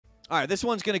All right, this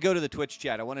one's going to go to the Twitch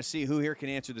chat. I want to see who here can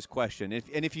answer this question.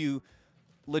 If you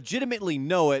legitimately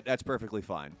know it, that's perfectly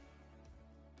fine.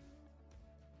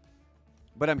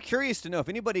 But I'm curious to know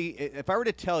if I were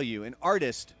to tell you an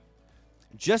artist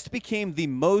just became the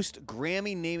most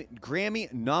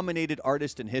Grammy-nominated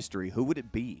artist in history, who would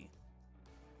it be?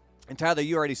 And Tyler,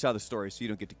 you already saw the story, so you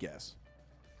don't get to guess.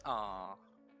 Aw.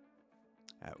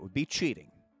 That would be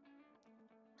cheating.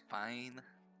 Fine.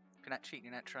 If you're not cheating,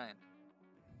 you're not trying.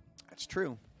 That's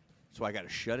true. So I got to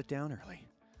shut it down early.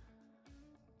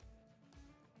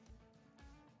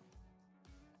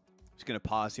 Just going to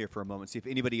pause here for a moment, see if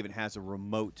anybody even has a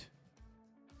remote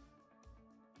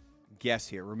guess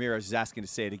here. Ramirez is asking to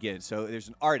say it again. So there's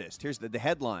an artist. Here's the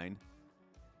headline.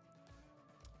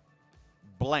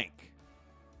 Blank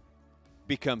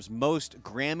becomes most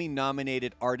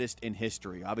Grammy-nominated artist in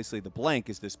history. Obviously, the blank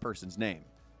is this person's name.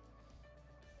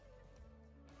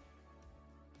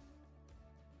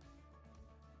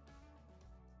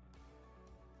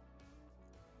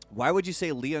 Why would you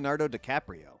say Leonardo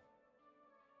DiCaprio?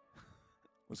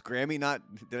 Was Grammy not...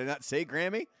 Did I not say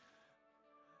Grammy?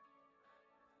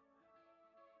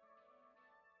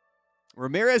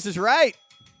 Ramirez is right.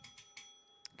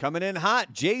 Coming in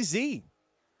hot, Jay-Z.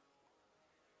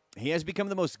 He has become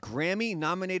the most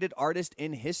Grammy-nominated artist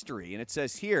in history. And it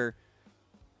says here,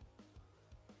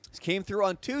 this came through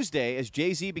on Tuesday as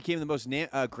Jay-Z became the most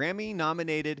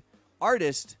Grammy-nominated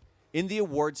artist in the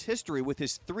awards history with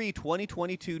his 3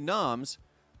 2022 noms,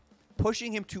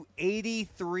 pushing him to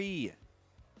 83.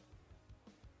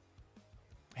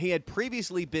 He had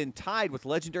previously been tied with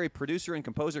legendary producer and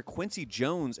composer Quincy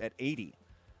Jones at 80.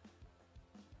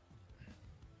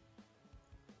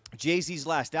 Jay-Z's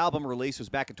last album release was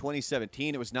back in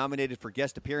 2017. It was nominated for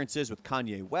guest appearances with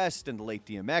Kanye West and the late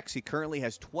DMX. He currently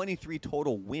has 23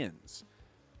 total wins.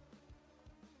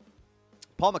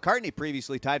 Paul McCartney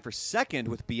previously tied for second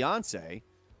with Beyonce,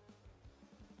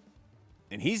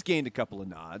 and he's gained a couple of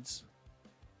nods.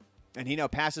 And he now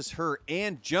passes her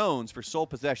and Jones for sole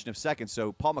possession of second.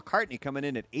 So Paul McCartney coming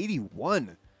in at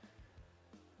 81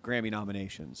 Grammy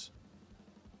nominations.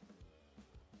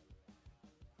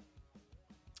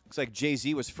 Looks like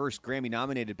Jay-Z was first Grammy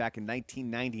nominated back in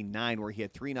 1999, where he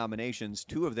had 3 nominations,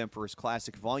 2 of them for his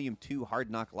classic Volume 2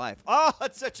 Hard Knock Life. Oh,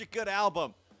 that's such a good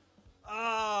album.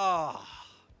 Oh.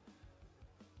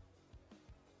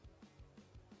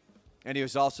 And he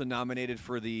was also nominated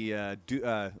for the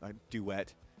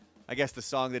duet. I guess the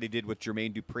song that he did with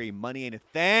Jermaine Dupri, Money Ain't a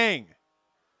Thing.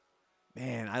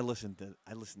 Man, I listened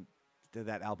to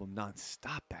that album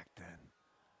nonstop back then.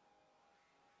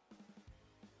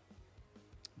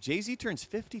 Jay-Z turns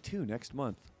 52 next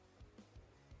month.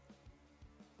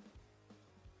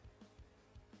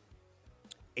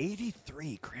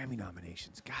 83 Grammy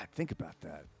nominations. God, think about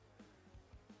that.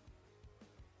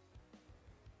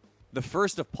 The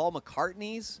first of Paul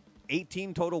McCartney's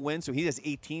 18 total wins, so he has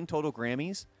 18 total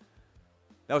Grammys.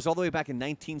 That was all the way back in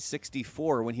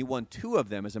 1964 when he won 2 of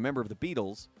them as a member of the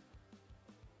Beatles.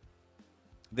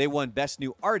 They won Best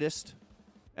New Artist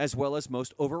as well as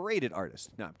Most Overrated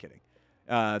Artist. No, I'm kidding.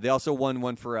 They also won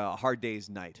one for A Hard Day's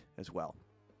Night as well.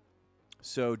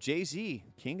 So Jay-Z,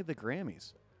 king of the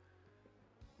Grammys.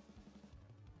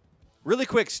 Really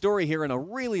quick story here in a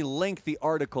really lengthy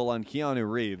article on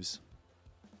Keanu Reeves.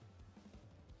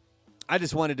 I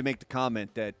just wanted to make the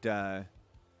comment that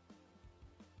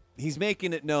he's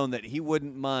making it known that he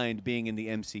wouldn't mind being in the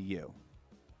MCU.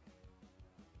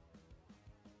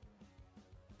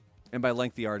 And by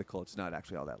lengthy article, it's not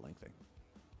actually all that lengthy.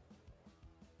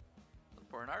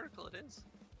 For an article, it is.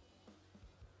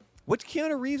 What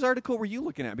Keanu Reeves article were you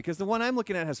looking at? Because the one I'm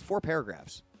looking at has 4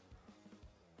 paragraphs.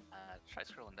 Try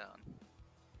scrolling down.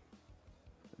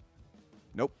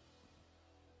 Nope.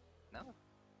 No.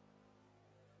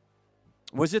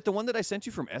 Was it the one that I sent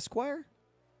you from Esquire?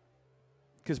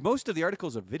 Because most of the article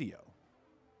is a video.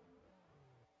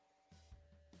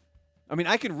 I mean,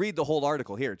 I can read the whole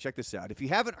article here. Check this out. If you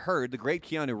haven't heard, the great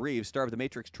Keanu Reeves, star of the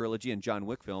Matrix trilogy and John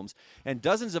Wick films, and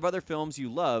dozens of other films you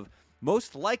love,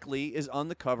 most likely is on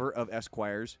the cover of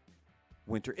Esquire's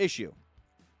winter issue.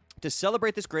 To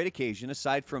celebrate this great occasion,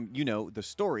 aside from, the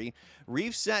story,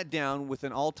 Reeves sat down with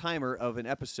an all-timer of an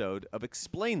episode of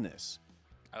Explain This.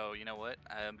 Oh, you know what?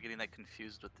 I'm getting that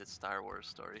confused with this Star Wars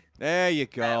story. There you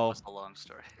go. That was a long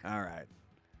story. All right.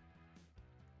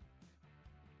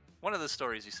 One of the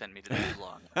stories you sent me today is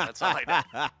long. That's all I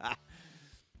know.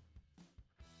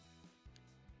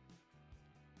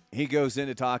 He goes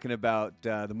into talking about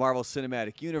the Marvel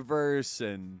Cinematic Universe,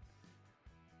 and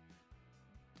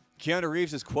Keanu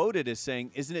Reeves is quoted as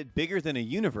saying, "Isn't it bigger than a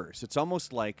universe? It's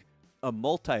almost like a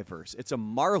multiverse. It's a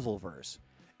Marvel-verse.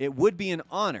 It would be an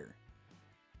honor.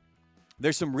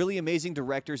 There's some really amazing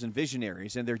directors and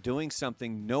visionaries, and they're doing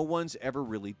something no one's ever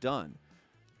really done.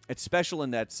 It's special in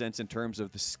that sense in terms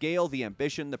of the scale, the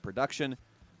ambition, the production.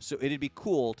 So it'd be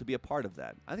cool to be a part of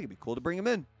that. I think it'd be cool to bring him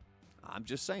in. I'm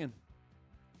just saying.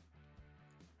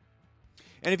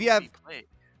 And if you have...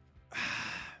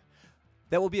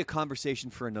 That will be a conversation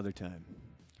for another time.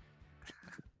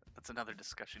 That's another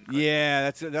discussion.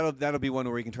 Yeah, that'll be one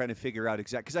where we can try to figure out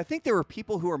exactly. Because I think there were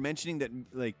people who were mentioning that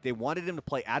like they wanted him to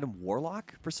play Adam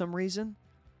Warlock for some reason.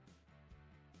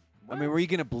 What? I mean, were you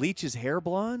going to bleach his hair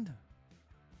blonde?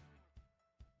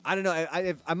 I don't know.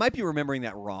 I might be remembering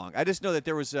that wrong. I just know that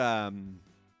there was. Well,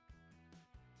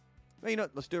 you know,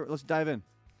 let's do it. Let's dive in.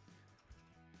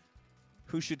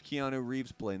 Who should Keanu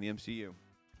Reeves play in the MCU?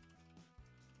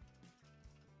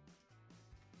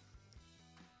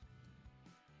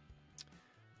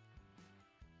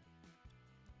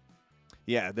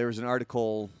 Yeah, there was an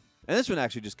article, and this one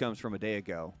actually just comes from a day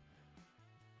ago,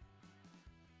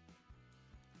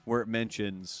 where it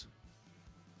mentions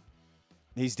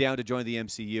he's down to join the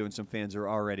MCU, and some fans are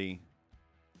already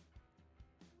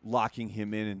locking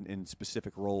him in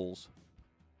specific roles.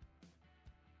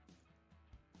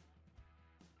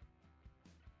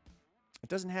 It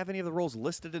doesn't have any of the roles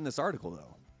listed in this article,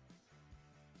 though.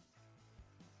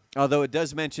 Although it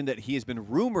does mention that he has been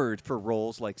rumored for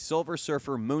roles like Silver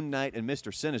Surfer, Moon Knight, and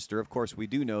Mr. Sinister. Of course, we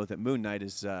do know that Moon Knight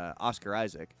is Oscar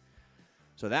Isaac.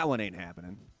 So that one ain't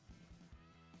happening.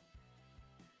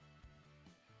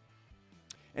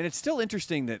 And it's still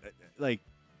interesting that, like,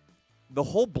 the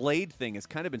whole Blade thing has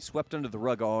kind of been swept under the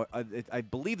rug. I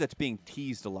believe that's being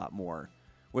teased a lot more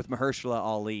with Mahershala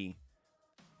Ali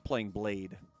playing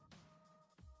Blade.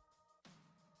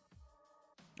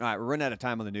 All right, we're running out of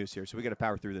time on the news here, so we got to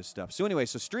power through this stuff. So anyway,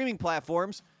 so streaming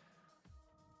platforms,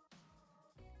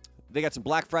 they got some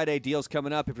Black Friday deals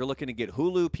coming up. If you're looking to get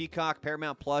Hulu, Peacock,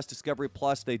 Paramount Plus, Discovery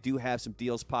Plus, they do have some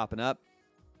deals popping up.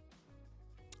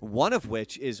 One of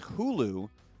which is Hulu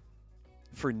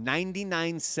for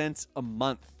 99 cents a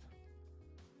month.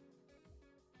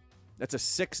 That's a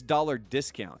 $6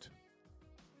 discount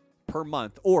per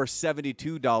month or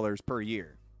 $72 per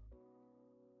year.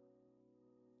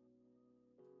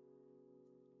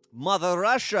 Mother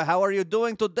Russia, how are you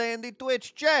doing today in the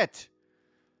Twitch chat?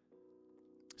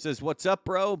 Says, what's up,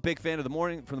 bro? Big fan of the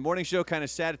morning from the morning show. Kind of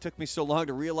sad it took me so long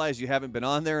to realize you haven't been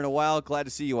on there in a while. Glad to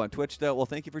see you on Twitch, though. Well,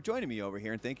 thank you for joining me over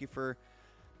here, and thank you for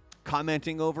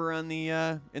commenting over on the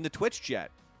in the Twitch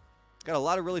chat. Got a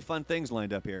lot of really fun things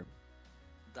lined up here.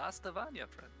 Das the Vanya,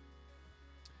 friend.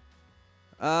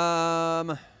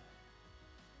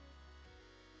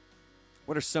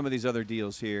 What are some of these other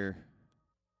deals here?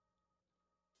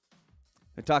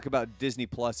 I talk about Disney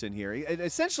Plus in here.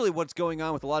 Essentially, what's going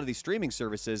on with a lot of these streaming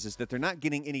services is that they're not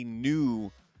getting any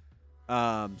new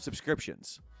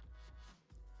subscriptions.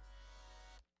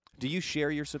 Do you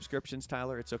share your subscriptions,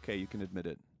 Tyler? It's okay. You can admit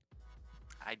it.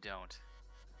 I don't.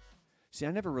 See,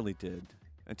 I never really did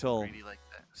until really like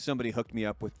that. Somebody hooked me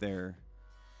up with their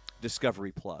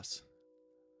Discovery Plus.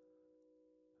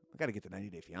 I got to get the 90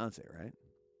 Day Fiancé, right?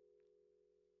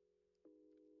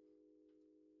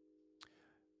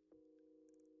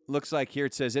 Looks like here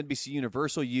it says NBC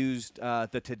Universal used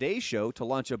the Today Show to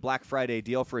launch a Black Friday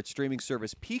deal for its streaming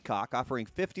service Peacock, offering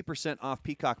 50% off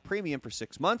Peacock Premium for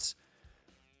 6 months.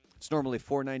 It's normally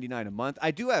 $4.99 a month.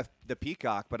 I do have the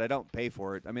Peacock, but I don't pay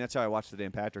for it. I mean, that's how I watch the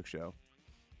Dan Patrick Show.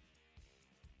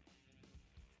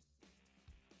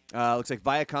 Looks like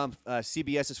Viacom,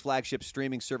 CBS's flagship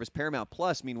streaming service Paramount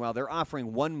Plus, meanwhile, they're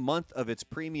offering 1 month of its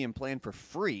premium plan for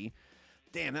free.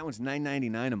 Damn, that one's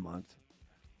 $9.99 a month.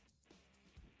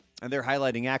 And they're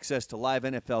highlighting access to live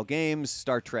NFL games,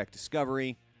 Star Trek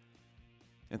Discovery,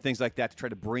 and things like that to try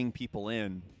to bring people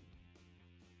in.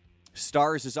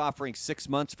 Starz is offering 6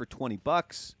 months for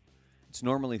 $20. It's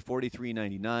normally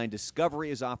 $43.99.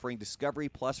 Discovery is offering Discovery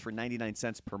Plus for 99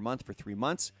 cents per month for 3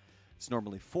 months. It's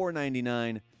normally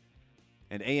 $4.99.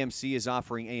 And AMC is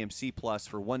offering AMC Plus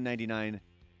for $1.99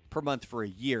 per month for a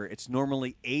year. It's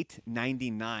normally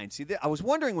 $8.99. See, I was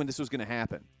wondering when this was going to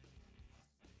happen.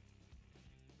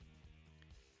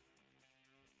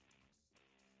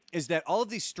 Is that all of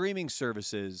these streaming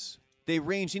services, they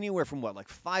range anywhere from what, like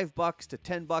 $5 to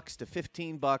 $10 to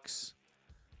 $15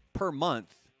 per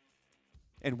month.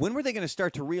 And when were they going to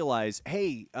start to realize,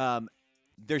 hey,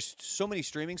 there's so many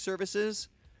streaming services,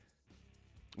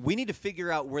 we need to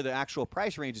figure out where the actual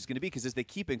price range is going to be, because as they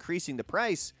keep increasing the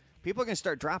price, people are going to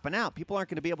start dropping out. People aren't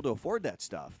going to be able to afford that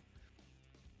stuff.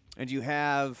 And you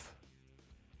have,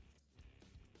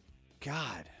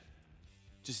 God,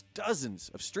 just dozens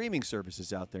of streaming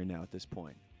services out there now at this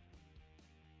point.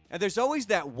 And there's always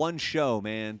that one show,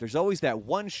 man. There's always that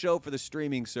one show for the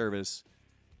streaming service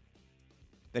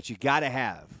that you got to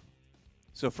have.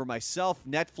 So for myself,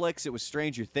 Netflix, it was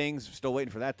Stranger Things. I'm still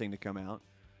waiting for that thing to come out.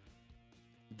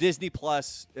 Disney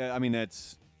Plus,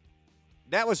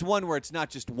 that was one where it's not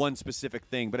just one specific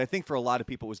thing, but I think for a lot of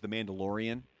people it was The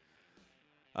Mandalorian.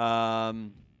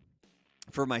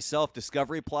 For myself,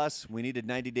 Discovery Plus, we needed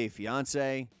 90 Day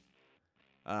Fiancé.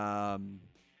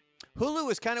 Hulu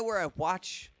is kind of where I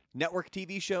watch network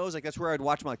TV shows. Like that's where I'd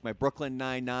watch my Brooklyn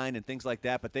Nine-Nine and things like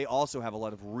that, but they also have a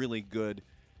lot of really good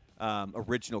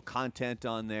original content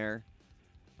on there.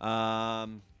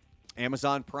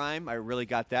 Amazon Prime, I really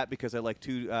got that because I like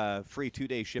free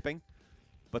 2-day shipping.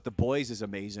 But The Boys is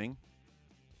amazing.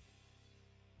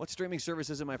 What streaming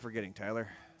services am I forgetting, Tyler?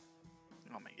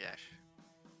 Oh my gosh.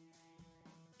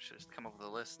 Should just come up with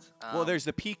a list. Well, there's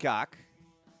the Peacock,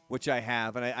 which I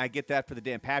have, and I get that for the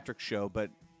Dan Patrick Show, but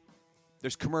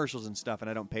there's commercials and stuff, and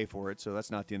I don't pay for it, so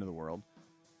that's not the end of the world.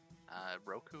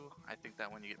 Roku, I think that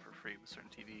one you get for free with certain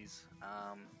TVs.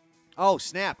 Oh,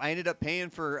 snap. I ended up paying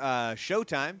for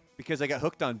Showtime because I got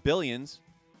hooked on Billions.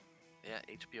 Yeah,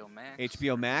 HBO Max.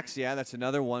 HBO Max, yeah, that's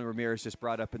another one Ramirez just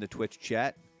brought up in the Twitch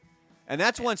chat. And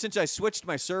that's one, since I switched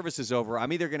my services over,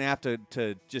 I'm either going to have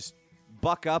to just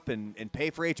buck up and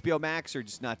pay for HBO Max or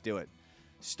just not do it.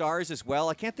 Stars as well.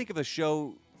 I can't think of a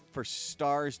show for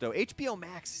Stars, though. HBO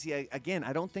Max, see, again,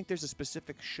 I don't think there's a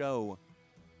specific show.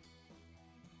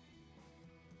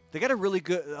 They got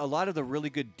a lot of the really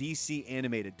good DC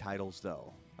animated titles,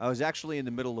 though. I was actually in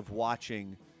the middle of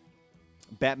watching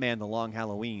Batman: The Long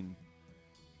Halloween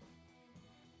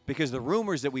because the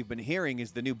rumors that we've been hearing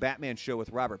is the new Batman show with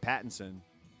Robert Pattinson.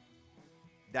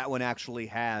 That one actually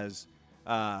has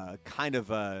kind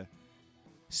of a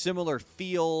similar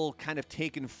feel, kind of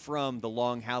taken from the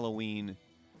Long Halloween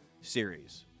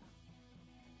series.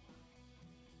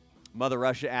 Mother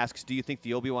Russia asks, do you think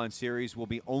the Obi-Wan series will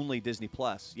be only Disney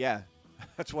Plus? Yeah,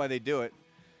 that's why they do it.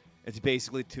 It's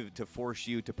basically to force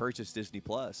you to purchase Disney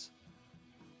Plus.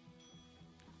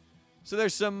 So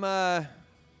there's some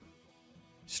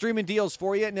streaming deals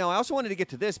for you. Now, I also wanted to get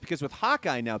to this because with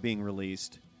Hawkeye now being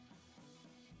released,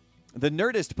 The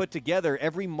Nerdist put together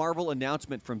every Marvel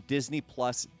announcement from Disney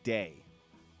Plus Day.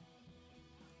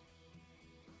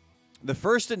 The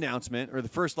first announcement, or the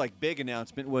first big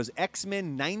announcement, was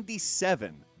X-Men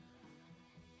 97,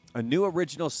 a new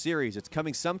original series. It's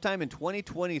coming sometime in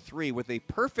 2023 with a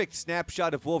perfect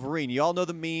snapshot of Wolverine. You all know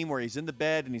the meme where he's in the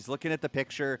bed and he's looking at the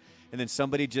picture, and then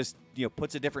somebody just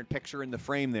puts a different picture in the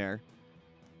frame there.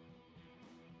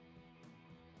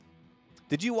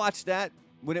 Did you watch that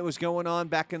when it was going on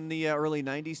back in the early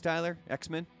 90s, Tyler?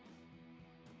 X-Men?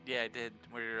 Yeah, I did.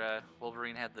 Where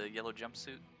Wolverine had the yellow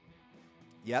jumpsuit.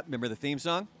 Yep. Remember the theme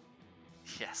song?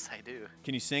 Yes, I do.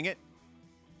 Can you sing it?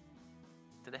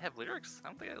 Did they have lyrics? I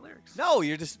don't think I had lyrics. No,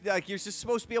 you're just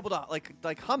supposed to be able to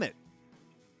like hum it.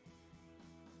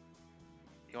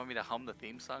 You want me to hum the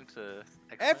theme song to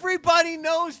X-Men? Everybody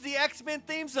knows the X-Men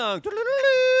theme song.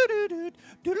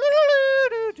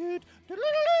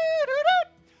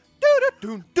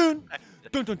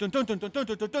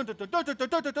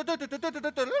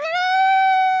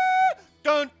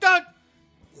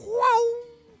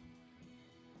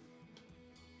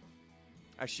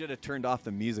 I should have turned off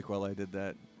the music while I did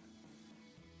that.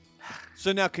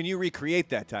 So now, can you recreate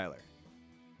that, Tyler?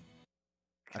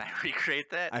 Can I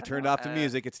recreate that? I turned off the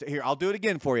music. Here, I'll do it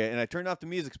again for you, and I turned off the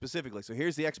music specifically. So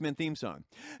here's the X-Men theme song.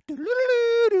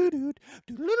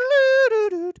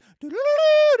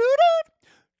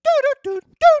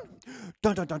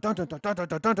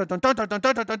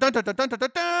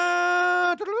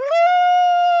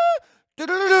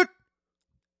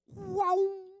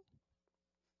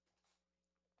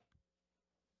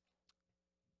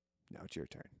 Now it's your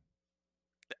turn.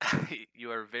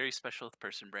 You are a very special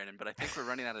person, Brandon, but I think we're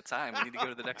running out of time. We need to go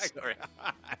to the next story.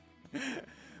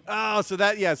 Oh, so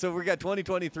we got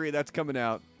 2023. That's coming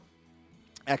out.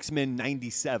 X-Men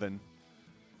 97.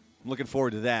 I'm looking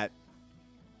forward to that.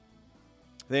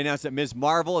 They announced that Ms.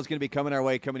 Marvel is going to be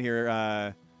coming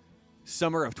here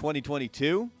summer of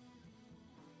 2022.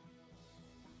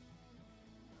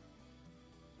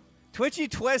 Twitchy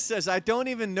Twist says, I don't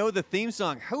even know the theme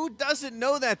song. Who doesn't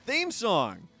know that theme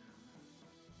song?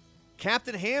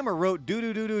 Captain Hammer wrote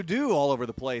do-do-do-do-do all over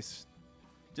the place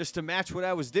just to match what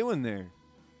I was doing there.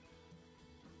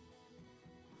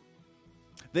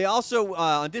 They also,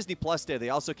 on Disney Plus Day, they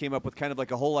also came up with kind of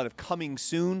like a whole lot of coming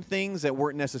soon things that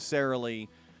weren't necessarily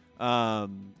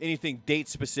anything date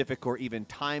specific or even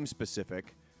time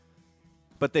specific.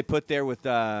 But they put there with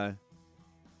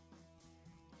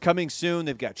coming soon,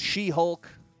 they've got She-Hulk,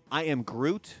 I Am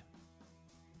Groot,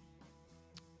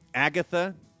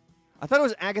 Agatha. I thought it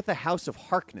was Agatha House of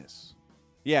Harkness.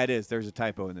 Yeah, it is. There's a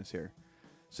typo in this here.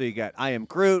 So you got I Am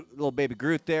Groot, little baby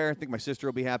Groot there. I think my sister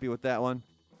will be happy with that one.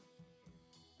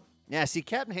 Yeah, see,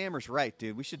 Captain Hammer's right,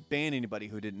 dude. We should ban anybody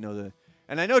who didn't know the...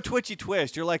 And I know Twitchy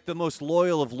Twist, you're like the most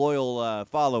loyal of loyal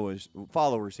followers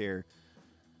here.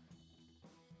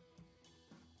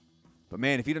 But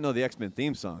man, if you don't know the X-Men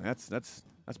theme song, that's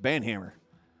Banhammer.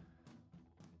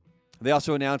 They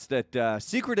also announced that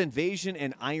Secret Invasion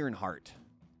and Ironheart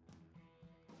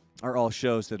are all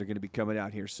shows that are going to be coming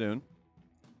out here soon.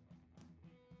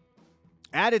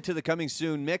 Added to the coming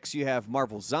soon mix, you have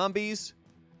Marvel Zombies,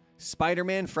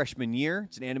 Spider-Man Freshman Year.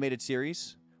 It's an animated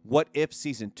series. What If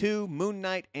Season 2, Moon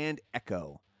Knight, and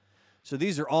Echo. So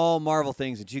these are all Marvel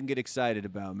things that you can get excited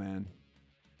about, man.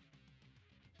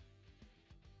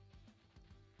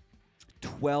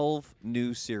 12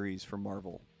 new series from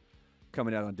Marvel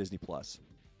coming out on Disney+.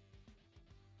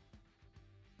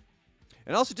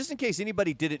 And also, just in case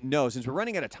anybody didn't know, since we're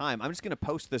running out of time, I'm just going to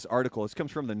post this article. This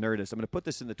comes from the Nerdist. I'm going to put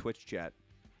this in the Twitch chat.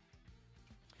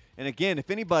 And again, if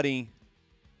anybody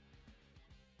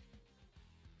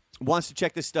wants to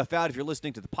check this stuff out, if you're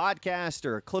listening to the podcast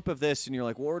or a clip of this and you're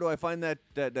like, well, where do I find that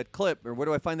clip, or where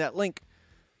do I find that link?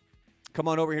 Come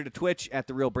on over here to Twitch at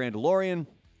The Real Brandalorian.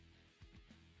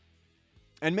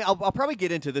 And I'll probably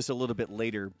get into this a little bit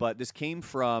later, but this came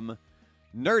from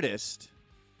Nerdist,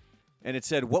 and it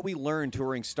said, what we learned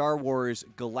touring Star Wars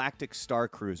Galactic Star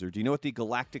Cruiser. Do you know what the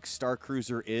Galactic Star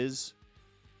Cruiser is,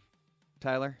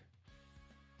 Tyler?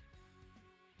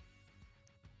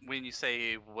 When you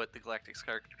say what the Galactic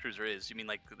Star Cruiser is, you mean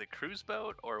like the cruise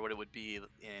boat, or what it would be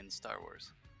in Star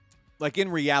Wars? Like in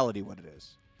reality, what it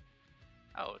is.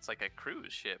 Oh, it's like a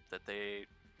cruise ship that they're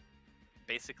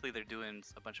doing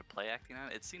a bunch of play acting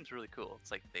on. It seems really cool.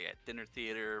 It's like they got dinner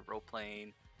theater, role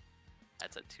playing.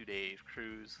 That's a 2-day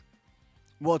cruise.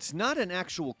 Well, it's not an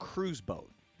actual cruise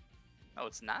boat. Oh,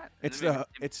 it's not? It's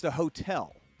the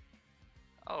hotel.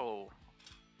 Oh,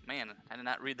 man, I did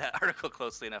not read that article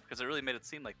closely enough because it really made it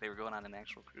seem like they were going on an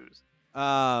actual cruise.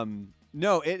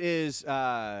 No, it is,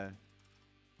 and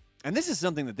this is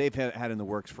something that they've had in the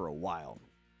works for a while.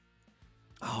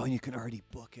 Oh, and you can already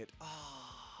book it.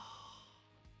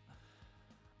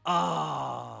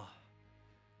 Wow,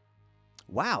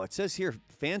 it says here,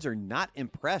 fans are not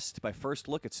impressed by first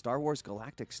look at Star Wars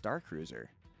Galactic Star Cruiser.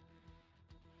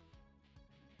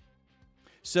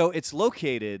 So it's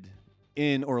located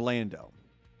in Orlando.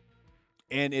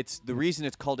 And the reason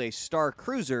it's called a Star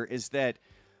Cruiser is that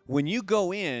when you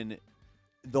go in,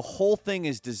 the whole thing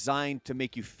is designed to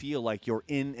make you feel like you're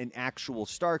in an actual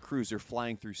Star Cruiser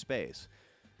flying through space.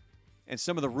 And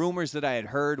some of the rumors that I had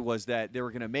heard was that they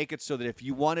were going to make it so that if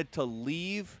you wanted to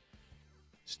leave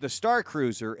the Star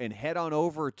Cruiser and head on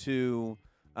over to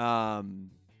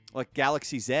like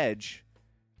Galaxy's Edge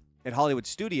at Hollywood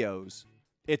Studios,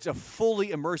 it's a fully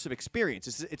immersive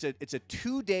experience. It's a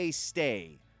 2-day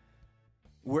stay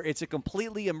where it's a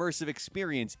completely immersive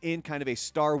experience in kind of a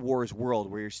Star Wars world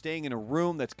where you're staying in a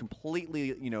room that's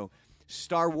completely,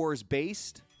 Star Wars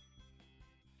based.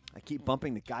 I keep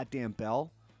bumping the goddamn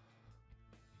bell.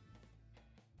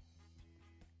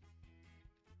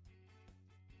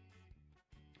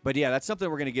 But yeah, that's something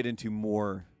we're going to get into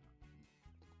more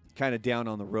kind of down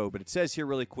on the road. But it says here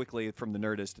really quickly from the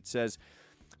Nerdist, it says,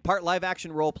 part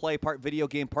live-action role-play, part video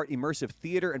game, part immersive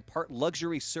theater, and part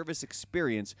luxury service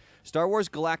experience, Star Wars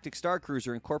Galactic Star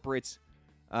Cruiser incorporates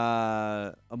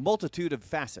a multitude of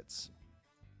facets.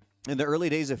 In the early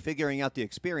days of figuring out the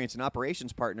experience, an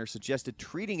operations partner suggested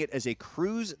treating it as a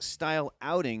cruise-style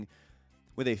outing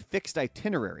with a fixed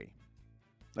itinerary.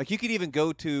 Like, you could even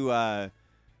go to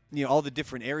all the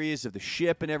different areas of the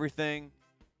ship and everything.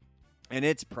 And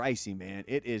it's pricey, man.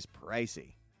 It is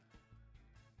pricey.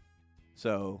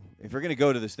 So if you're going to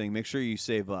go to this thing, make sure you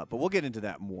save up. But we'll get into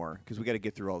that more because we got to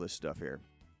get through all this stuff here.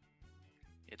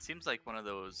 It seems like one of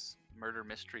those murder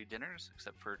mystery dinners,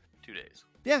 except for 2 days.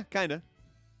 Yeah, kind of.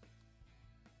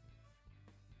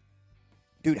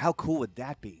 Dude, how cool would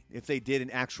that be if they did an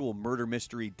actual murder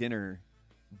mystery dinner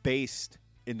based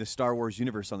in the Star Wars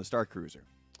universe on the Star Cruiser?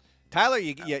 Tyler,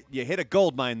 you hit a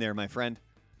gold mine there, my friend.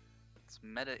 It's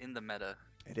meta in the meta.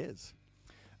 It is.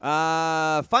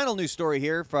 Final news story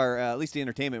here for at least the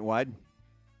entertainment wide.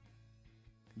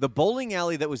 The bowling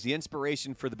alley that was the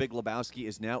inspiration for the Big Lebowski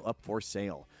is now up for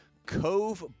sale.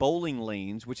 Cove Bowling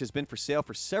Lanes, which has been for sale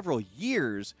for several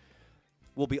years,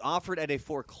 will be offered at a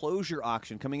foreclosure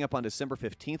auction coming up on December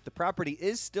 15th. The property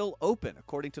is still open,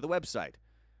 according to the website.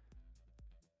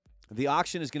 The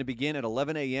auction is going to begin at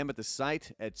 11 a.m. at the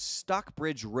site at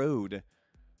Stockbridge Road.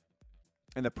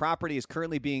 And the property is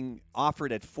currently being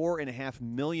offered at $4.5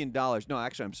 million. No,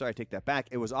 actually, I'm sorry, I take that back.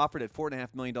 It was offered at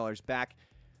 $4.5 million back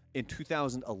in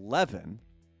 2011.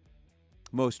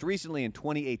 Most recently, in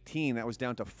 2018, that was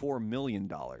down to $4 million.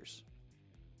 Were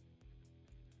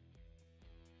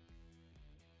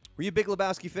you a Big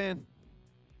Lebowski fan?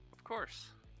 Of course.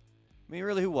 I mean,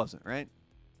 really, who wasn't, right?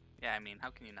 Yeah, I mean,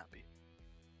 how can you not be?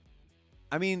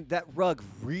 I mean, that rug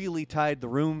really tied the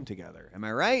room together. Am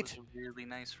I right? It was a really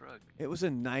nice rug. It was a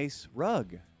nice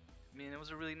rug. I mean, it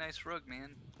was a really nice rug,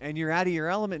 man. And you're out of your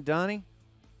element, Donnie.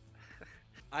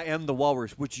 I am the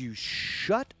walrus. Would you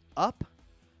shut up?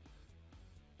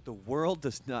 The world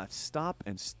does not stop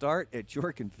and start at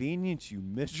your convenience, you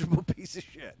miserable piece of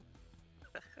shit.